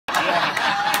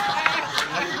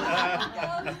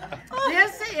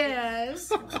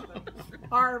is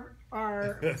our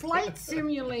flight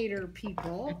simulator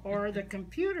people, or the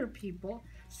computer people,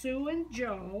 Sue and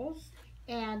Joe,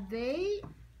 and they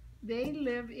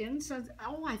live in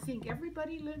I think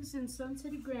everybody lives in Sun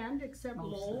City Grand except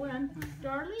Lowell and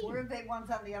Darlene. We're the ones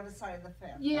on the other side of the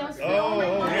fence. Yes. The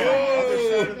other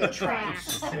side of the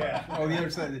tracks. Yeah. Oh, the other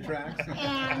side of the tracks.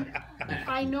 And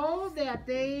I know that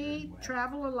they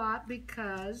travel a lot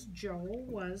because Joe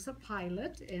was a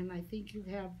pilot, and I think you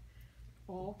have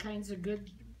all kinds of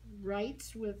good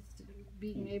rights with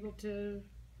being able to.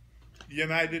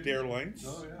 United Airlines.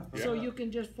 Oh, yeah. So you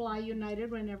can just fly United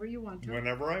whenever you want to.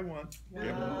 Whenever I want. Wow.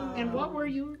 Yeah. And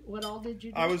what all did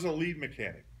you do? I was a lead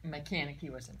mechanic. Mechanic, he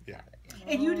wasn't. Yeah.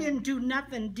 And you didn't do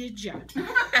nothing, did you?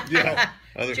 Yeah.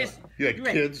 You had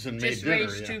kids and made Just dinner.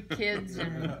 raised two kids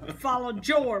and Followed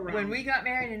Joe around. when we got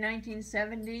married in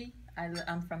 1970,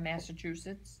 I'm from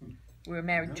Massachusetts. We were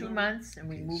married 2 months and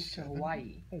we moved to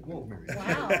Hawaii.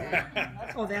 Wow.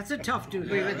 Oh, that's a tough dude.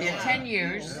 We were there 10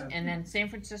 years and then San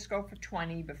Francisco for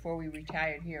 20 before we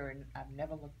retired here, and I've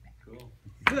never looked back. Cool.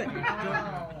 Good.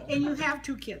 And you have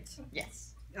two kids,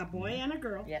 Yes. a boy and a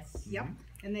girl. Yes. Yep.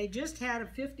 And they just had a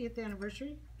 50th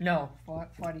anniversary. No,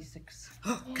 46.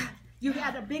 Oh, God. You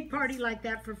had a big party like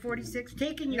that for 46,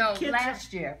 taking your No, kids.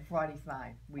 last year,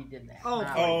 45, we did that. Oh,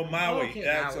 Oh, Maui. Okay.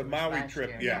 That's a Maui was Maui last trip.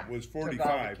 year. Yeah, it was Took all the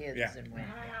 45. kids Yeah. and went.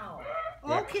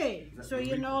 Okay, so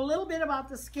you know a little bit about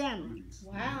the Scanlons.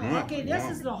 Wow. Okay, this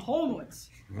is the Homewoods.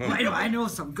 Why do I know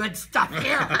some good stuff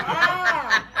here?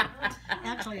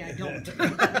 Actually, I don't.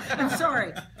 I'm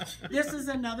sorry. This is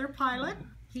another pilot.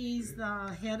 He's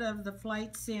the head of the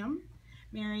flight sim.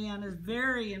 Marianne is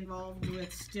very involved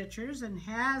with Stitchers and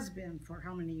has been for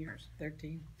how many years?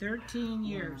 13. 13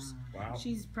 years. Wow.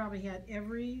 She's probably had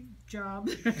every job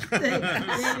they've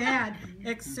had,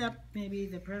 except maybe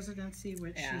the presidency,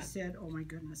 which she said, oh my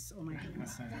goodness, oh my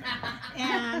goodness.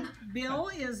 And Bill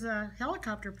is a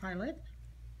helicopter pilot.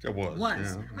 It was.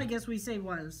 Was. Yeah. I guess we say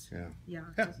was. Yeah. Yeah,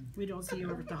 'cause we don't see you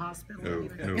over at the hospital. No,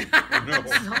 either. no, no.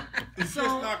 It's just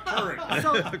not current.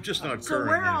 So, Just not so current.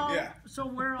 where yeah. all? Yeah. So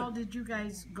where all did you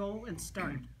guys go and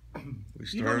start?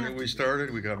 We don't have started.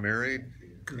 to- We got married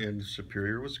in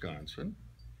Superior, Wisconsin,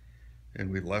 and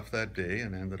we left that day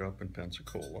and ended up in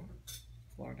Pensacola,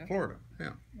 Florida.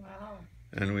 Yeah. Wow.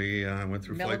 And we went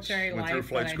through Military went life, through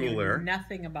flight that I school knew there.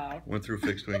 nothing about. Went through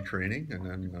fixed wing training, and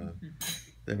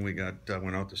then we got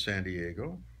went out to San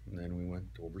Diego, and then we went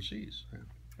overseas,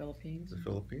 Philippines. the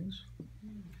Philippines,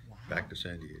 back to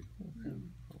San Diego.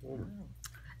 All over.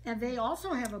 And they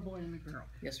also have a boy and a girl.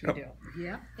 Yes, we Yep. do.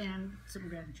 Yeah, and some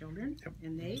grandchildren. Yep.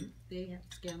 And they have,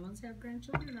 Scanlons have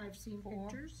grandchildren. I've seen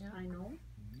pictures. I know.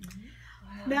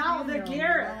 Now the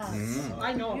Garretts.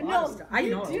 I know a lot of stuff. I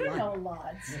know You a do lot. know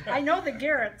lots. I know the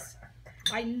Garretts.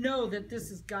 I know that this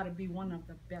has got to be one of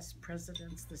the best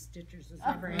presidents the Stitchers has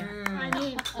ever had. I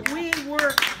mean, we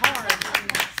work hard.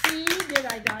 See, did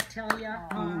I not tell you?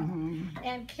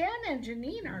 And Ken and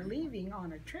Janine are leaving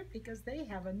on a trip because they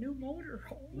have a new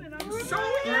motorhome, and I'm so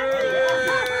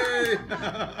happy.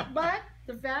 But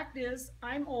the fact is,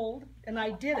 I'm old, and I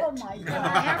did it. Oh my And God.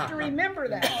 I have to remember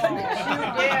that.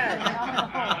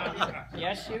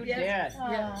 Yes, you did. Yes,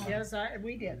 yes,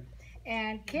 we did.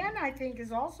 And Ken, I think,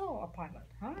 is also a pilot,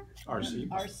 huh? RC.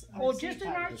 Oh, just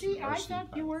an RC? I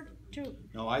thought you were too.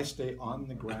 No, I stay on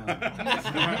the ground. The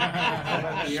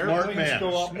Smart airplanes man.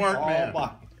 go up Smart all man.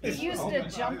 by. He used to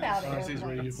jump out of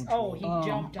airplanes. Oh, he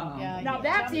jumped up. Yeah, Now he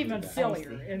that's jumped. even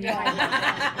sillier. In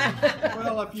my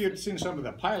Well, if you'd seen some of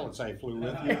the pilots I flew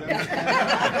with, you'd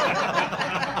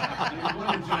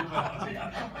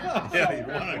Yeah, you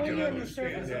want to Were get you on in the the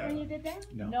service yeah. when you did that?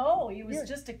 No, he was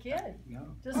just a kid.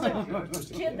 No. Just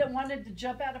a kid that wanted to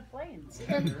jump out of planes.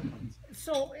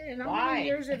 So, in how Why? many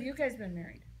years have you guys been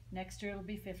married? Next year it'll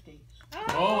be 50.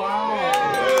 Oh, wow.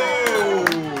 Oh,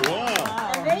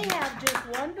 wow. And they have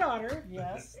just one daughter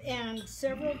Yes. and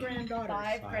several granddaughters.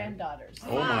 5 granddaughters.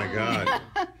 Oh my God.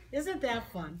 Isn't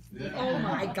that fun? Oh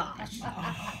my gosh.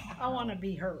 I want to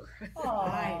be her.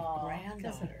 Oh,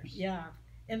 granddaughters. Yeah.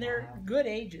 And they're good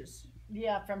ages.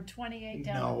 Yeah, from 28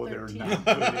 down No, to they're 13. not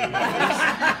good ages.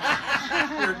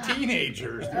 They're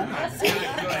teenagers. They're not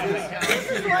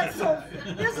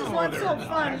This is what's so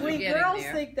fun. We getting girls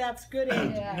there. think that's good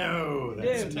age. Yeah. No,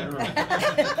 that's Dude. terrible.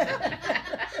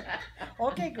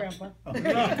 Okay, Grandpa.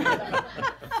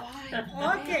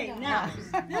 Okay, now,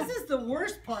 this is the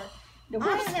worst part.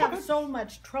 I have so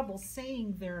much trouble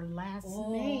saying their last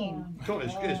name. So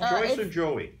it's Joyce and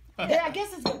Joey. Yeah, I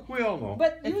guess it's good. We all know.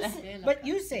 But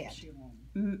you say it.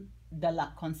 De la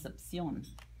Concepcion.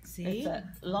 See? It's a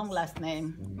long last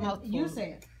name. You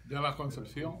say it. De la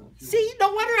Concepcion. See,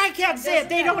 no wonder I can't say it.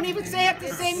 They don't even say it the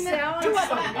same. Two of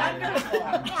them.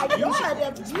 I know it.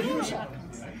 That's beautiful.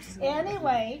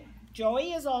 Anyway,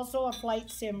 Joey is also a flight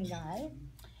sim guy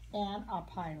and a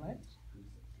pilot,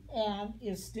 and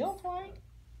is still flying.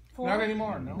 Not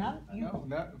anymore, no. Not you. No,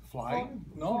 not fly.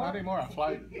 No, not anymore.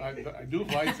 I do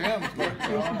fly sims, but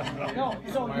No,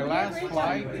 so my you last didn't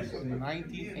flight is in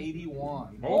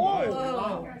 1981.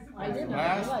 Oh, I didn't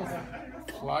realize Last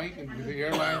that. flight with the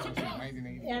airlines was in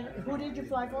 1980. And who did you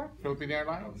fly for? Philippine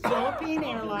Airlines. Philippine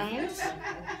Airlines.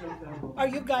 Are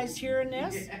you guys hearing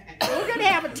this? We're going to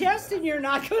have a test and you're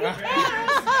not going to pass.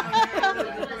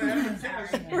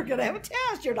 We're going to have a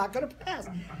test. You're not going to pass.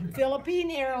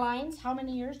 Philippine Airlines. How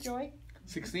many years, Joy?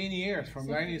 16 years, from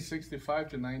 1965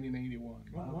 to 1981.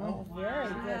 Oh, very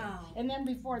good. And then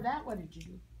before that, what did you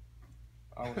do?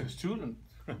 I was a student.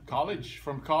 College.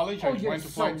 From college, I went to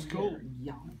flight school. You're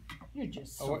young. You're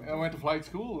just I went to flight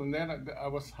school, and then I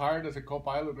was hired as a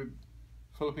co-pilot with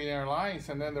Philippine Airlines,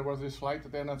 and then there was this flight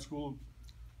attendant school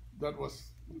that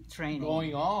was Training.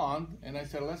 going on, and I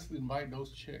said, let's invite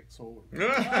those chicks over. Would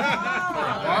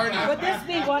this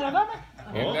be one of them?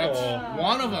 And that's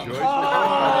one of them.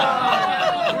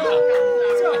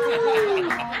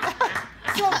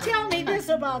 So tell me this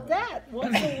about that.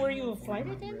 So were you a flight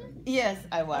attendant? Yes,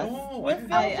 I was. With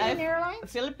Philippine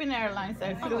Airlines? Philippine Airlines.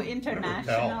 I flew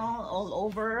international all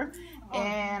over.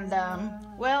 And,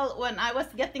 well, when I was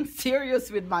getting serious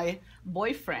with my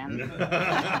boyfriend,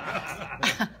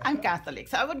 I'm Catholic,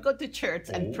 so I would go to church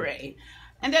and pray.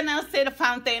 And then I'll say the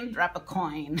fountain, drop a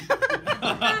coin.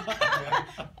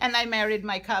 And I married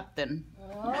my captain.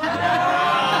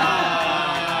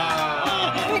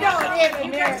 We don't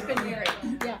You guys been married.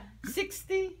 Yeah.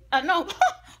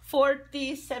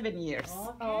 47 years.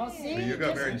 Oh, see? So you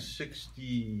got married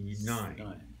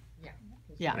 69.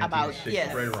 Yeah, about,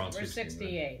 yes. Right around We're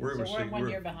 69. 68, We're so we're 1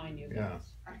 year behind you. Yeah.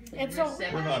 And so,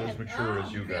 We're not as mature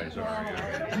as you guys are.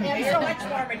 and You're much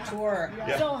more mature.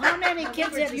 so how many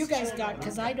kids have you guys got?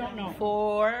 Because I don't know.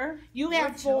 4, You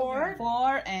have 4.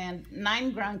 4, and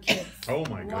 9 grandkids. Oh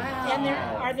my God. And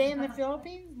are they in the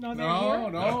Philippines? No, they're No,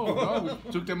 here. no.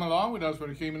 We took them along with us when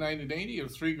we came in 1980. It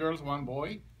was 3 girls, 1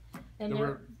 boy. And They they're,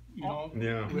 were,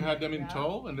 Yeah. we had them in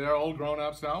tow, and they're all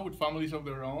grown-ups now with families of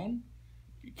their own.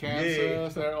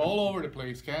 Kansas, they're all over the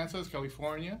place. Kansas,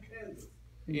 California.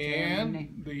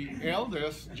 And the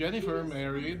eldest, Jennifer,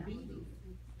 married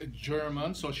a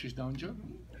German, so she's Dunja.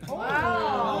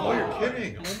 Oh, you're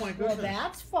kidding. Oh my well, goodness.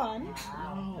 that's fun.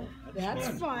 That's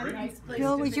fun.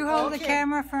 Bill, would you hold the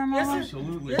camera for a moment?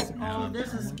 Absolutely.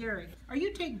 This is scary. Are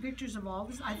you taking pictures of all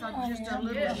this? I thought just a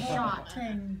little shot.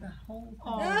 Oh,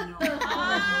 no.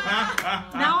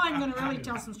 Now I'm going to really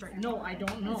tell some story. No, I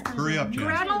don't know. Hurry up, Jen.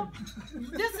 Gretel,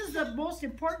 this is the most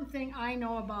important thing I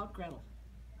know about Gretel.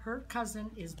 Her cousin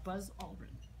is Buzz Aldrin.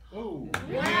 Oh,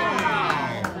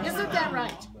 Isn't that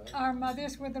right? Our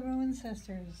mothers were the Moon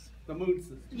Sisters. the moon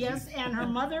system. Yes, and her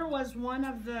mother was one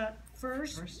of the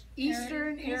first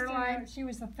Eastern Airline. She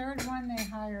was the 3rd one they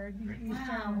hired,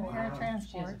 Eastern Air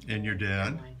Transport. And your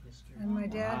dad? And my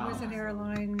dad was an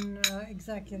airline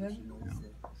executive.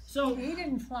 So, He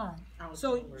didn't fly.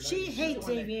 so she hates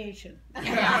aviation.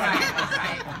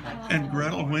 And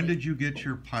Gretel, when did you get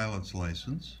your pilot's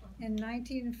license? In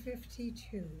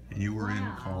 1952. And you were in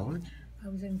college? I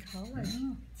was in college,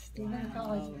 Stephen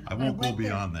College. I won't go went there-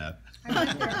 beyond that. I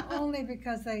went there only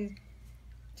because they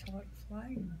taught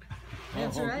flying.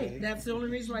 That's right. That's the only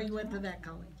reason why you went to that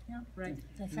college. Yep. Right.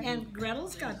 That's it. And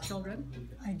Gretel's got children.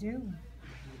 I do.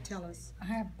 Tell us. I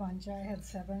have a bunch. I had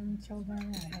 7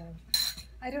 children.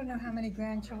 I don't know how many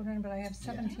grandchildren, but I have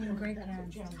 17 great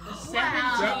grandchildren.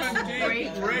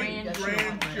 17 great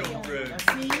grandchildren.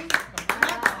 See?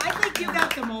 I think you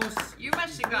got the most. You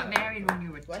must have got married when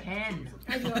you were 10.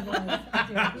 I do.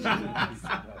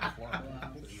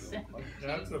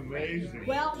 That's amazing.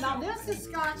 Well, now this is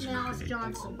Scott and Alice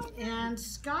Johnson. And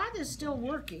Scott is still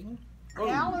working.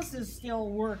 Alice is still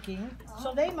working.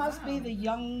 So they must be the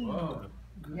young.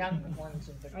 Young ones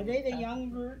of the Are they the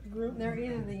younger group? They're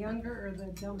either the younger or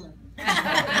the dumber.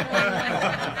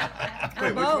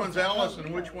 Wait, which one's Alice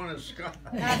and which one is Scott?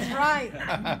 That's right.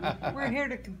 We're here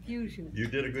to confuse you. You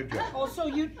did a good job. Oh, so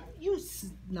you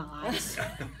snot.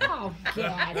 Oh,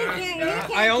 God.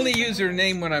 I only use her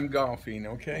name when I'm golfing,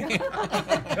 okay?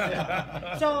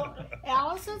 So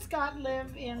Alice and Scott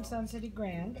live in Sun City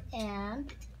Grand,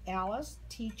 and Alice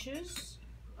teaches,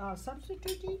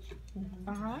 substitute teach,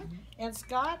 and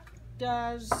Scott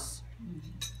does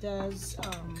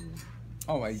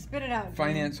Oh, I Spit it out.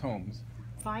 finance homes.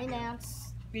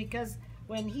 finance, because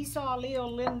when he saw Leo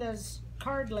Linda's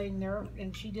card laying there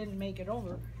and she didn't make it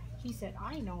over, he said,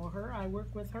 I know her, I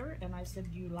work with her, and I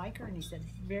said, do you like her? And he said,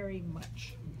 very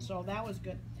much. So that was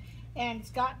good. And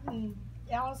Scott and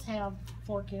Alice have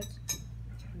 4 kids.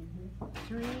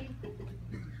 3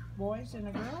 boys and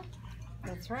a girl.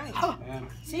 That's right.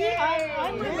 See, I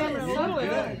remember a little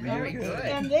bit. Very good.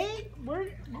 And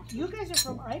you guys are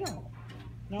from Idaho.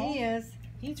 No? He is.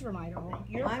 He's from Idaho.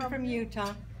 You're I'm from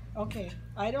Utah. Okay,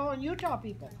 Idaho and Utah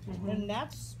people. And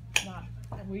that's not,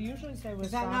 we usually say Wisconsin.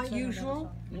 Is that not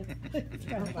usual? It's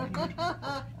kind of unusual.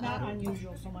 Not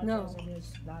unusual so much No. as it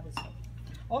is not as good.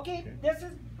 Okay, this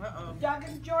is Doug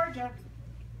in Georgia.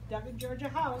 Doug in Georgia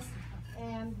house.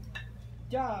 And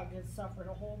Doug has suffered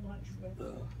a whole bunch with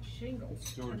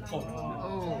shingles.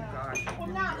 Oh, gosh. Well,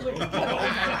 not with One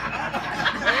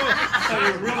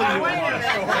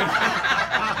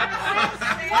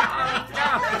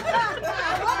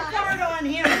card on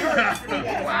him first.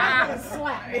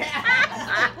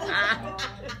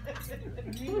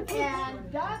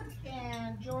 And Doug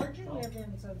and Georgia live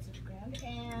in Sunset Grand,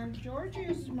 and Georgia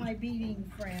is my beading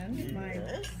friend, my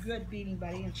good beading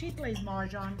buddy, and she plays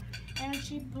mahjong, and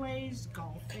she plays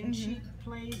golf, and she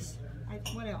plays,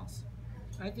 what else?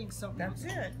 I think something That's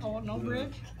else. it. Oh, no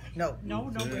bridge? No. No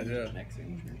bridge.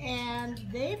 And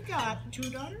they've got 2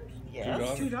 daughters?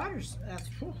 Yes. 2 daughters. That's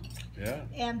cool. Yeah.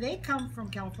 And they come from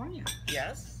California.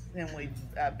 Yes. And we've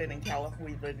been in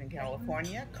California. We lived in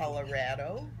California,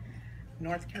 Colorado,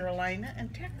 North Carolina,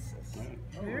 and Texas.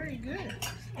 Very good.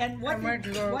 And what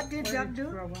did Doug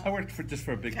do? I worked just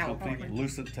for a big company,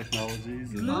 Lucent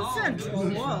Technologies. And, Lucent.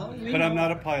 but I'm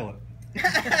not a pilot.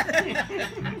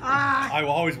 I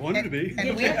always wanted to be. And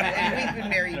we've been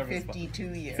married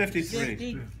 52 years.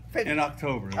 53. In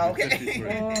October. Okay. 53.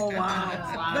 Oh,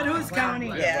 wow. But who's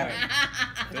counting? Yeah.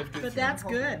 But that's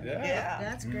good. Yeah.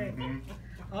 That's great.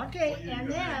 Okay,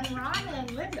 and then Ron and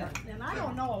Linda, and I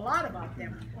don't know a lot about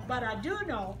them, but I do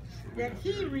know that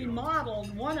he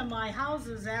remodeled one of my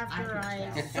houses after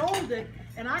I sold it,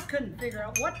 and I couldn't figure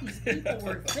out what these people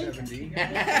were thinking.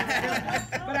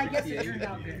 But I guess it turned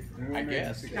out good. I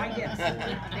guess.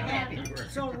 And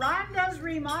so Ron does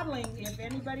remodeling if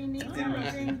anybody needs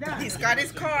anything done. He's got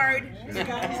his card. He's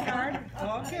got his card?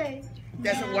 Okay.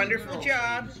 Does a wonderful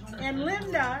job. And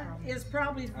Linda is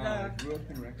probably the,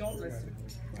 don't listen,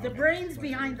 the brains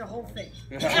behind the whole thing.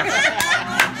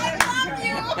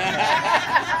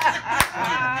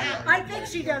 I think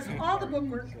she does all the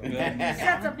bookwork,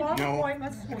 sets up all the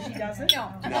appointments. Oh, she doesn't?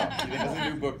 No, she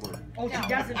doesn't do bookwork. Oh, she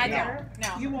doesn't I do don't. her?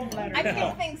 No. You won't let her? I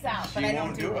pick things out, but I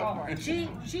don't do homework. She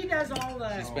does all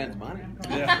the... She spends money.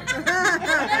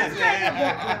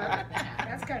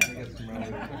 That's kind of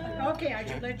bookwork. Okay, I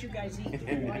should let you guys eat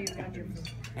while you got your food.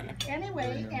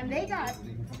 Anyway, and they got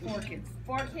 4 kids.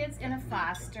 4 kids in a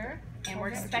foster, and we're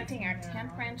expecting our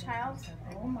 10th grandchild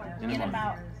in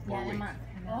about a month.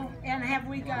 Oh, and have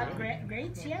we got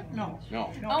grades yet? No.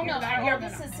 Oh no, our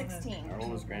oldest is 16. Our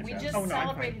oldest We grandchild. just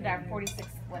celebrated our 46th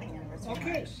wedding anniversary.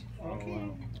 Okay. Okay.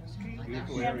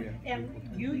 Beautiful area. And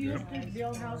you used to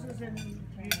build houses and you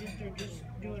just are just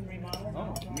doing remodel?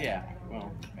 Oh, Yeah,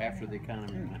 well, after the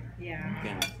economy went. Yeah.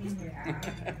 Kind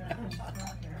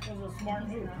It was a smart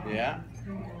move. Yeah.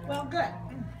 Well, good.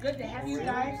 Good to have you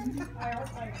guys.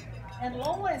 And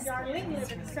Lola and Darlene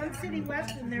live in Sun City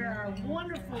West, and they're our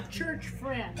wonderful church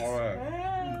friends. All right.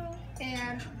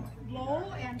 And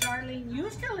Lowell and Darlene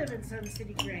used to live in Sun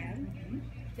City Grand.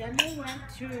 Then they went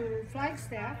to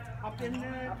Flagstaff up in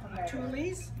the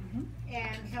Tules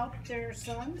and helped their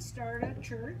son start a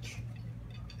church.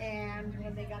 And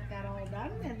when they got that all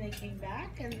done, then they came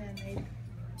back and then they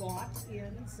bought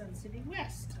in Sun City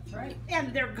West. Right.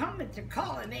 And they're coming to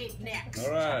Colonnade next.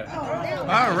 All right. Oh,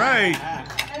 All right.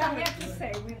 And I have to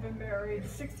say, we've been married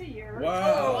 60 years.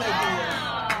 Wow.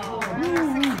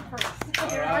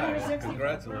 You're on your 61st.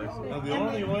 Congratulations. Now, the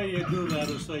only way you do that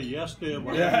is say yes, dear,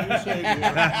 whatever you say,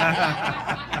 dear.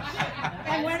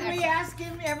 And when we ask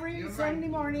him every Sunday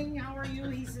morning, how are you?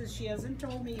 He says, she hasn't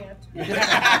told me yet.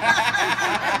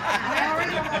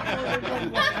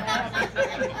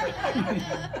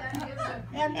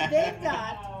 And they've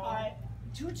got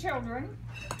 2 children,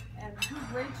 and 2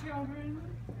 great children,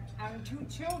 and 2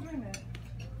 children, and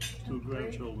 2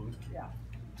 grandchildren. yeah.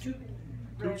 2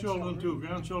 2 children, 2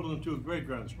 grandchildren, and 2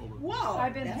 great-grandchildren. Whoa!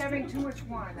 I've been having too much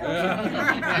wine. Is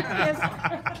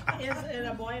it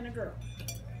a boy and a girl?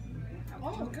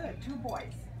 Oh, good, 2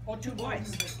 boys. Oh, 2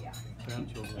 boys. Yeah.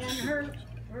 Grandchildren. And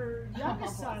her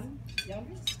youngest son,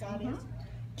 Scott is,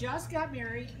 just got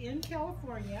married in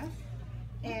California,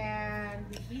 and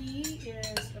he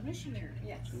is a missionary.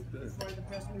 Yes. For the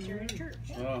Presbyterian Church.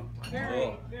 Oh.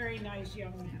 Very, very nice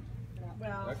young man.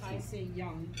 Well, I say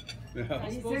young. Yeah. I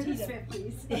He's suppose in his he's a-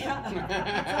 50s. Yeah,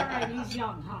 that's all right, he's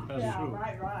young, huh? That's Yeah, true.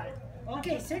 right.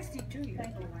 Okay, 62 years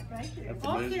old. Thank you. That's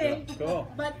amazing. Okay, Cool.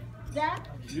 but that,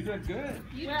 You did good.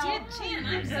 You Well, did, Jen.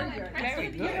 I'm so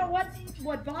impressed. you know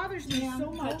what bothers me Yeah,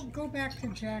 so much? go back to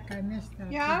Jack, I missed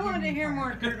that. Yeah, I wanted to hear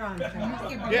more dirt on I Jack.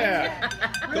 missed it. Yeah.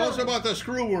 Tell us about the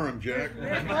screw worm, Jack.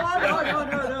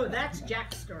 No, that's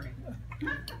Jack's story.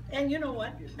 And you know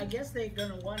what? I guess they're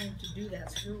gonna want him to do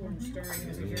that screw worm story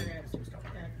over here at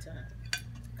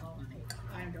Colonnade.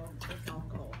 I don't think I'll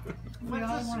go. We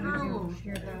all want to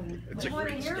hear that. It's a I want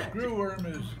to great hear it. Screwworm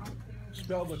is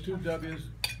spelled with 2 W's.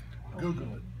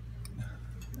 Google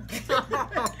it.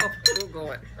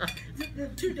 Google it. The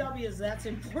 2 W's, that's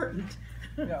important.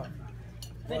 Yeah.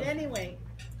 But anyway,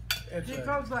 It's It a,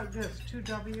 goes like this, 2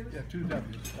 W's. yeah, 2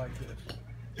 W's like this.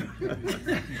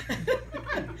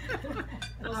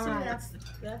 well, All see, right.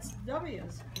 that's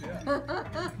W's.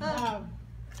 Yeah.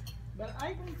 But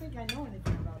I don't think I know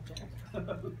anything about Jack.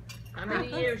 How many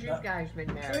years you guys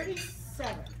been married?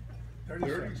 37.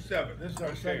 37. This is our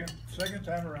Okay. second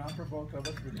time around for both of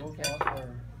us. We both lost our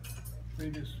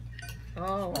previous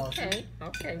Oh, okay,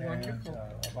 okay, and, wonderful.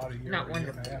 about a year, Not a year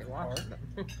and wonderful, a half you lost apart.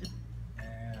 them.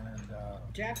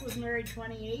 And Jack was married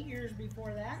 28 years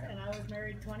before that, and I was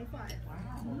married 25.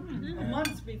 And-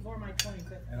 Months before my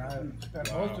 25th. And I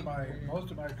spent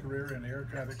most of my career in the air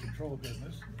traffic control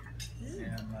business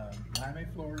in Miami,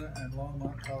 Florida, and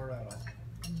Longmont, Colorado.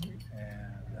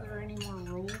 And Are there any more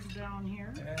rolls down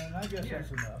here? and I guess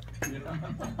that's enough.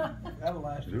 That'll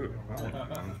last Do you. it.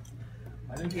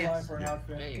 I didn't fly Yes. for an There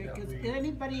outfit. you go. Did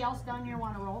anybody else down here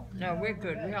want to roll? No, we're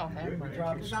good, we all have We one.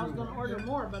 dropped Because I was going to screw. order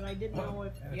more, but I didn't know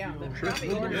if. And if Yeah, you- then Sure.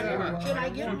 probably order Yeah. more. Should I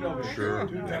get them all? Sure.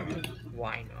 2 W's.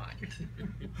 Why not?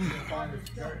 You'll find it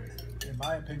very, in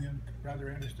my opinion, rather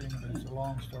interesting, but it's a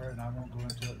long story and I won't go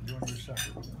into it during your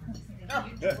supper.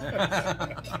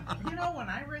 You know, when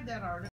I read that article,